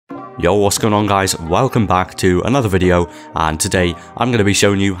Yo, what's going on guys? Welcome back to another video, and today I'm going to be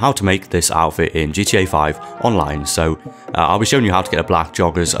showing you how to make this outfit in GTA 5 online. So I'll be showing you how to get a black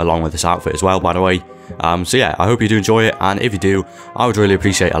joggers along with this outfit as well, by the way. So yeah, I hope you do enjoy it, and if you do, I would really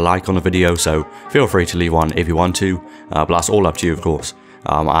appreciate a like on the video, so feel free to leave one if you want to, but that's all up to you of course.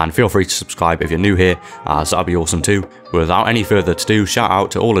 And feel free to subscribe if you're new here, so that'd be awesome too. Without any further ado, shout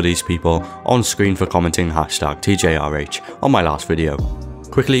out to all of these people on screen for commenting hashtag TJRH on my last video.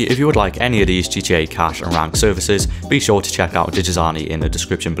 Quickly, if you would like any of these GTA cash and rank services, be sure to check out DigiZani in the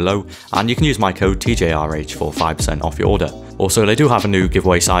description below, and you can use my code TJRH for 5% off your order. Also, they do have a new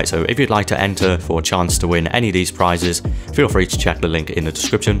giveaway site, so if you'd like to enter for a chance to win any of these prizes, feel free to check the link in the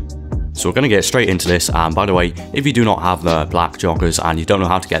description. So we're going to get straight into this, and by the way, if you do not have the black joggers and you don't know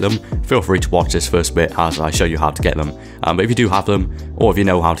how to get them, feel free to watch this first bit as I show you how to get them. But if you do have them, or if you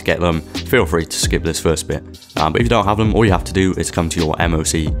know how to get them, feel free to skip this first bit. But if you don't have them, all you have to do is come to your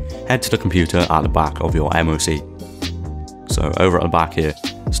MOC, head to the computer at the back of your MOC. So over at the back here,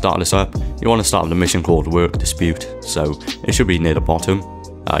 start this up. You want to start with a mission called Work Dispute, so it should be near the bottom.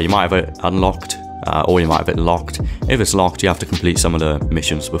 You might have it unlocked, or you might have it locked. If it's locked, you have to complete some of the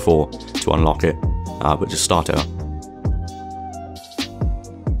missions before to unlock it, but just start it up.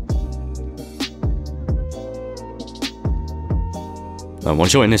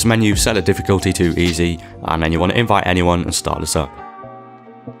 Once you're in this menu, set the difficulty to easy, and then you want to invite anyone and start this up.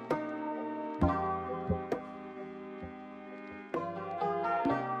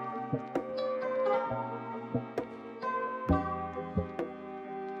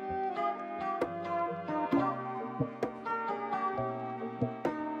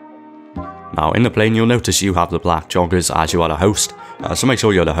 Now in the plane, you'll notice you have the black joggers as you are the host, so make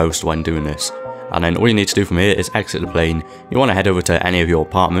sure you're the host when doing this. And then all you need to do from here is exit the plane. You want to head over to any of your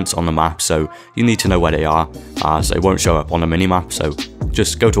apartments on the map, so you need to know where they are, as they won't show up on the minimap, so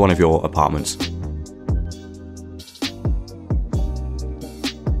just go to one of your apartments.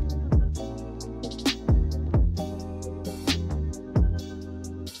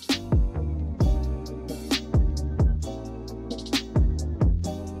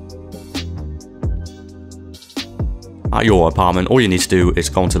 At your apartment, all you need to do is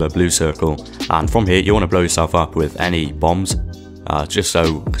go onto the blue circle, and from here you want to blow yourself up with any bombs, just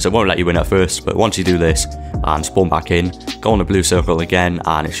so, because it won't let you in at first, but once you do this and spawn back in, go on the blue circle again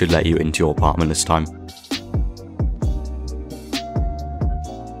and it should let you into your apartment this time.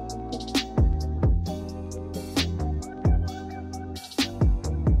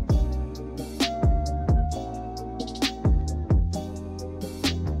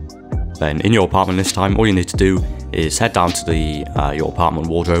 Then in your apartment this time, all you need to do is head down to the your apartment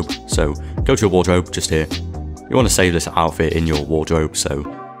wardrobe. So go to your wardrobe just here. You want to save this outfit in your wardrobe, so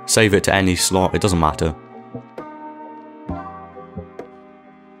save it to any slot, it doesn't matter.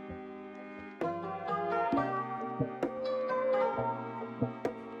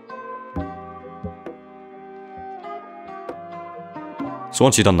 So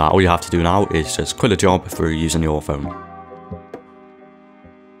once you've done that, all you have to do now is just quit the job through using your phone.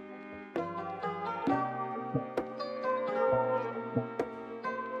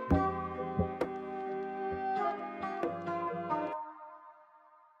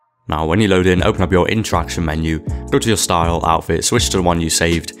 Now when you load in, open up your interaction menu, go to your style outfit, switch to the one you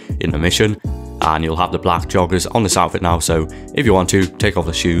saved in the mission, and you'll have the black joggers on this outfit now, so if you want to, take off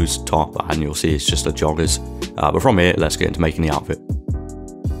the shoes, top, and you'll see it's just the joggers. But from here, let's get into making the outfit.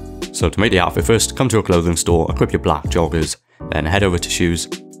 So to make the outfit, first come to a clothing store, equip your black joggers, then head over to shoes,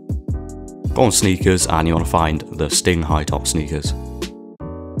 go on sneakers, and you want to find the Sting high top sneakers.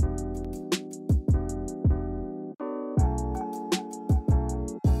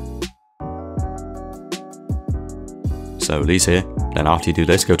 So these here, then after you do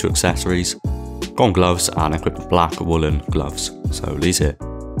this, go to accessories, go on gloves and equip the black woolen gloves. So these here.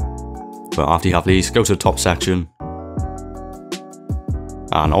 But after you have these, go to the top section,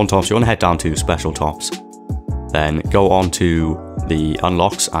 and on tops you want to head down to special tops. Then go on to the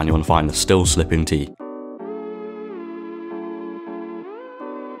unlocks and you want to find the still slipping tee.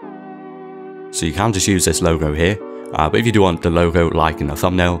 So you can just use this logo here, but if you do want the logo like in the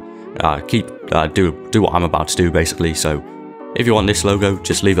thumbnail, do what I'm about to do basically. So if you want this logo,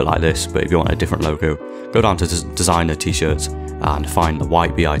 just leave it like this, but if you want a different logo, go down to designer t-shirts and find the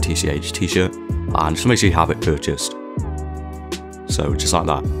white BITCH t-shirt, and just make sure you have it purchased. So just like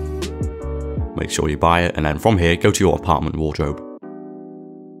that, make sure you buy it, and then from here go to your apartment wardrobe.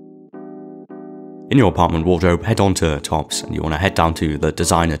 In your apartment wardrobe, head on to tops, and you want to head down to the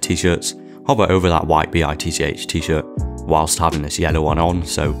designer t-shirts, hover over that white BITCH t-shirt whilst having this yellow one on,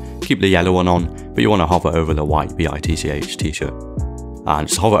 so keep the yellow one on, but you want to hover over the white BITCH t-shirt. and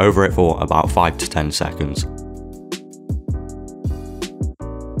just hover over it for about 5 to 10 seconds.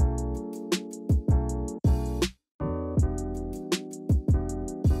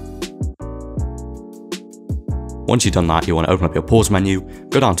 Once you've done that, you want to open up your pause menu,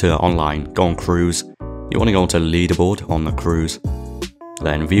 go down to online, go on cruise. You want to go onto leaderboard on the cruise,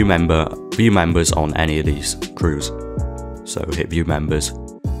 then view members on any of these crews. So hit view members,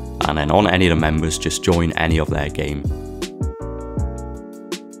 and then on any of the members, just join any of their game.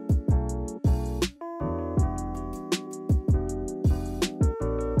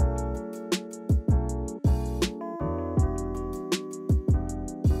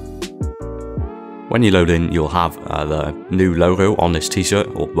 When you load in, you'll have the new logo on this t-shirt,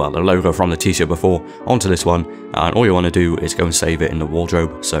 or well, the logo from the t-shirt before, onto this one, and all you want to do is go and save it in the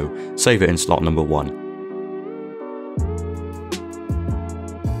wardrobe, so save it in slot number 1.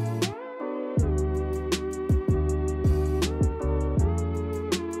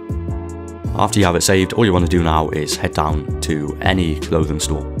 After you have it saved, all you want to do now is head down to any clothing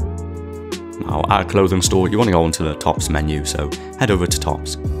store. Now at a clothing store, you want to go onto the tops menu, so head over to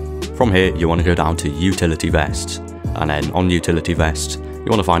tops. From here, you want to go down to utility vests, and then on utility vests, you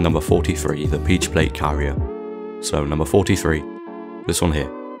want to find number 43, the peach plate carrier. So number 43, this one here.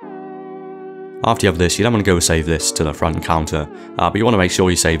 After you have this, you then want to go save this to the front counter, but you want to make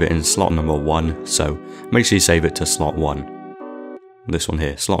sure you save it in slot number 1, so make sure you save it to slot 1. This one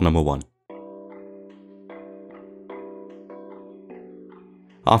here, slot number 1.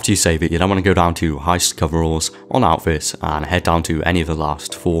 After you save it, you then want to go down to heist coveralls on outfits and head down to any of the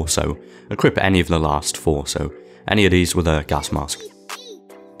last 4, so equip any of the last 4, so any of these with a gas mask.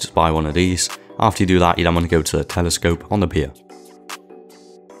 Just buy one of these. After you do that, you then want to go to the telescope on the pier.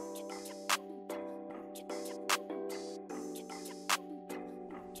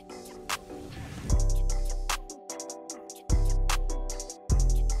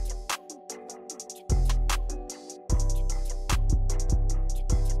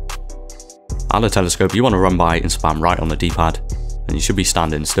 At the telescope, you want to run by and spam right on the D-pad, and you should be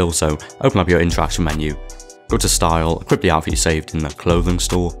standing still, so open up your interaction menu, go to style, equip the outfit you saved in the clothing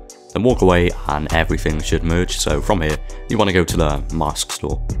store, then walk away and everything should merge. So from here, you want to go to the mask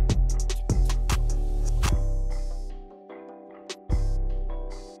store.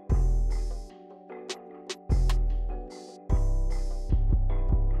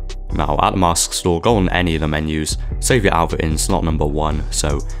 Now at the mask store, go on any of the menus, save your outfit in slot number 1,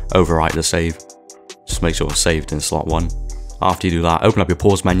 so overwrite the save. Just make sure it's saved in slot 1. After you do that, open up your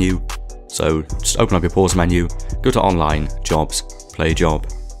pause menu. So just open up your pause menu, go to online, jobs, play job,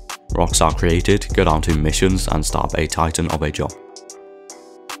 Rockstar created, go down to missions and start a titan of a job.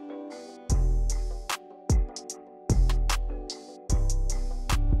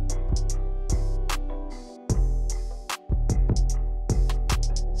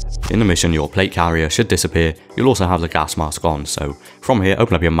 In the mission, your plate carrier should disappear. You'll also have the gas mask on, so from here,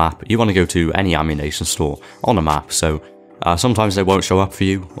 open up your map. You want to go to any ammunition store on the map, so sometimes they won't show up for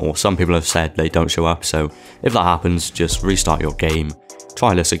you, or some people have said they don't show up, so if that happens, just restart your game,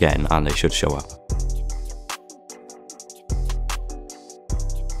 try this again, and they should show up.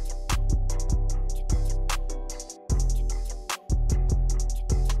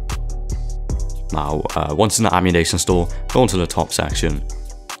 Now, once in the ammunition store, go onto the top section.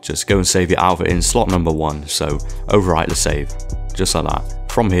 Just go and save your outfit in slot number 1, so overwrite the save, just like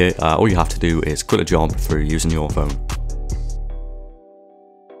that. From here, all you have to do is quit a job through using your phone.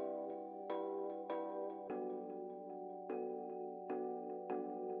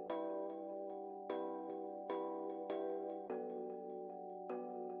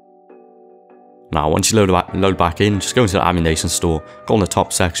 Now once you load back in, just go into the ammunition store, go on the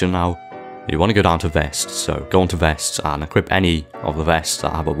top section now. You want to go down to vests, so go onto vests and equip any of the vests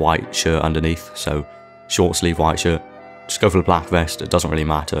that have a white shirt underneath, so short sleeve white shirt. Just go for the black vest, it doesn't really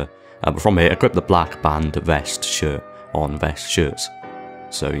matter. But from here, equip the black band vest shirt on vest shirts.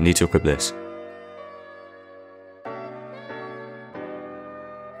 So you need to equip this.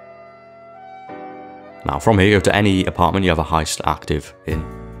 Now from here, go to any apartment you have a heist active in.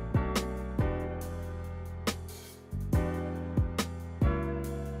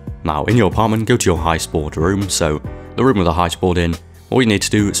 Now in your apartment, go to your heist board room, so the room with the heist board in. All you need to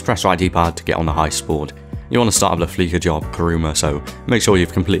do is press right D-pad to get on the heist board. You want to start with the Fleeker job Karuma, so make sure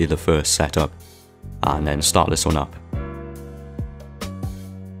you've completed the first setup, and then start this one up.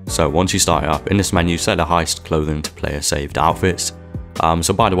 So once you start it up, in this menu set the heist clothing to player saved outfits.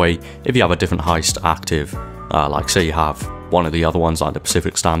 So by the way, if you have a different heist active, like say you have one of the other ones like the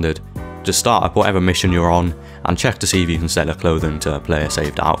Pacific Standard, just start up whatever mission you're on and check to see if you can set the clothing to player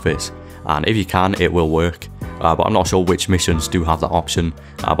saved outfits, and if you can, it will work. but I'm not sure which missions do have that option,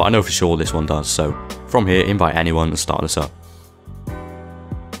 but I know for sure this one does. So from here, invite anyone and start this up.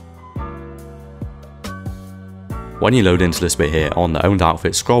 When you load into this bit here on the owned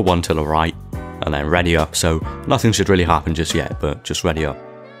outfit, scroll one to the right and then ready up. So nothing should really happen just yet, but just ready up.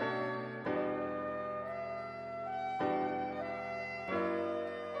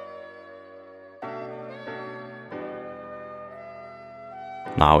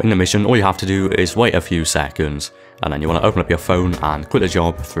 Now in the mission, all you have to do is wait a few seconds, and then you want to open up your phone and quit the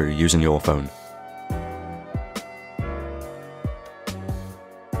job through using your phone.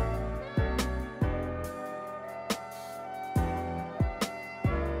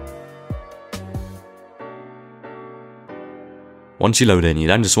 Once you load in, you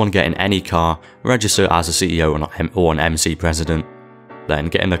then just want to get in any car, register as a CEO or an MC president, then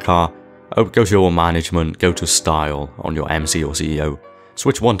get in the car, go to your management, go to style on your MC or CEO,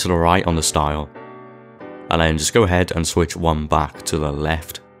 switch one to the right on the style, and then just go ahead and switch one back to the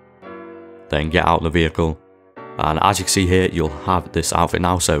left. Then get out of the vehicle, and as you can see here, you'll have this outfit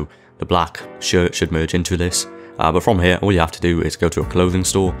now, so the black shirt should merge into this, but from here, all you have to do is go to a clothing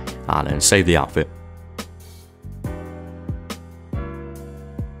store and then save the outfit.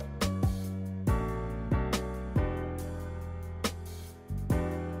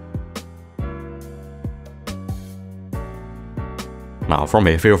 Now from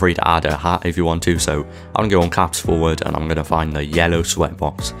here, feel free to add a hat if you want to, so I'm going to go on caps forward and I'm going to find the yellow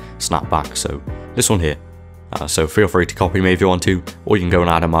sweatbox snapback, so this one here. So feel free to copy me if you want to, or you can go and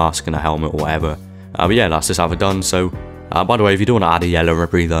add a mask and a helmet or whatever. But yeah, that's this outfit done. So by the way, if you do want to add a yellow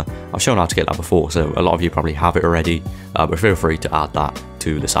rebreather, I've shown how to get that before, so a lot of you probably have it already, but feel free to add that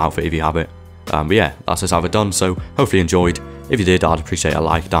to this outfit if you have it. But yeah, that's this outfit done, so hopefully you enjoyed. If you did, I'd appreciate a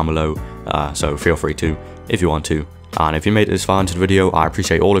like down below, so feel free to if you want to. And if you made it this far into the video, I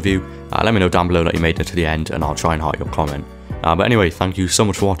appreciate all of you. Let me know down below that you made it to the end, and I'll try and heart your comment. But anyway, thank you so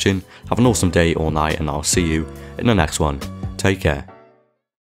much for watching. Have an awesome day or night, and I'll see you in the next one. Take care.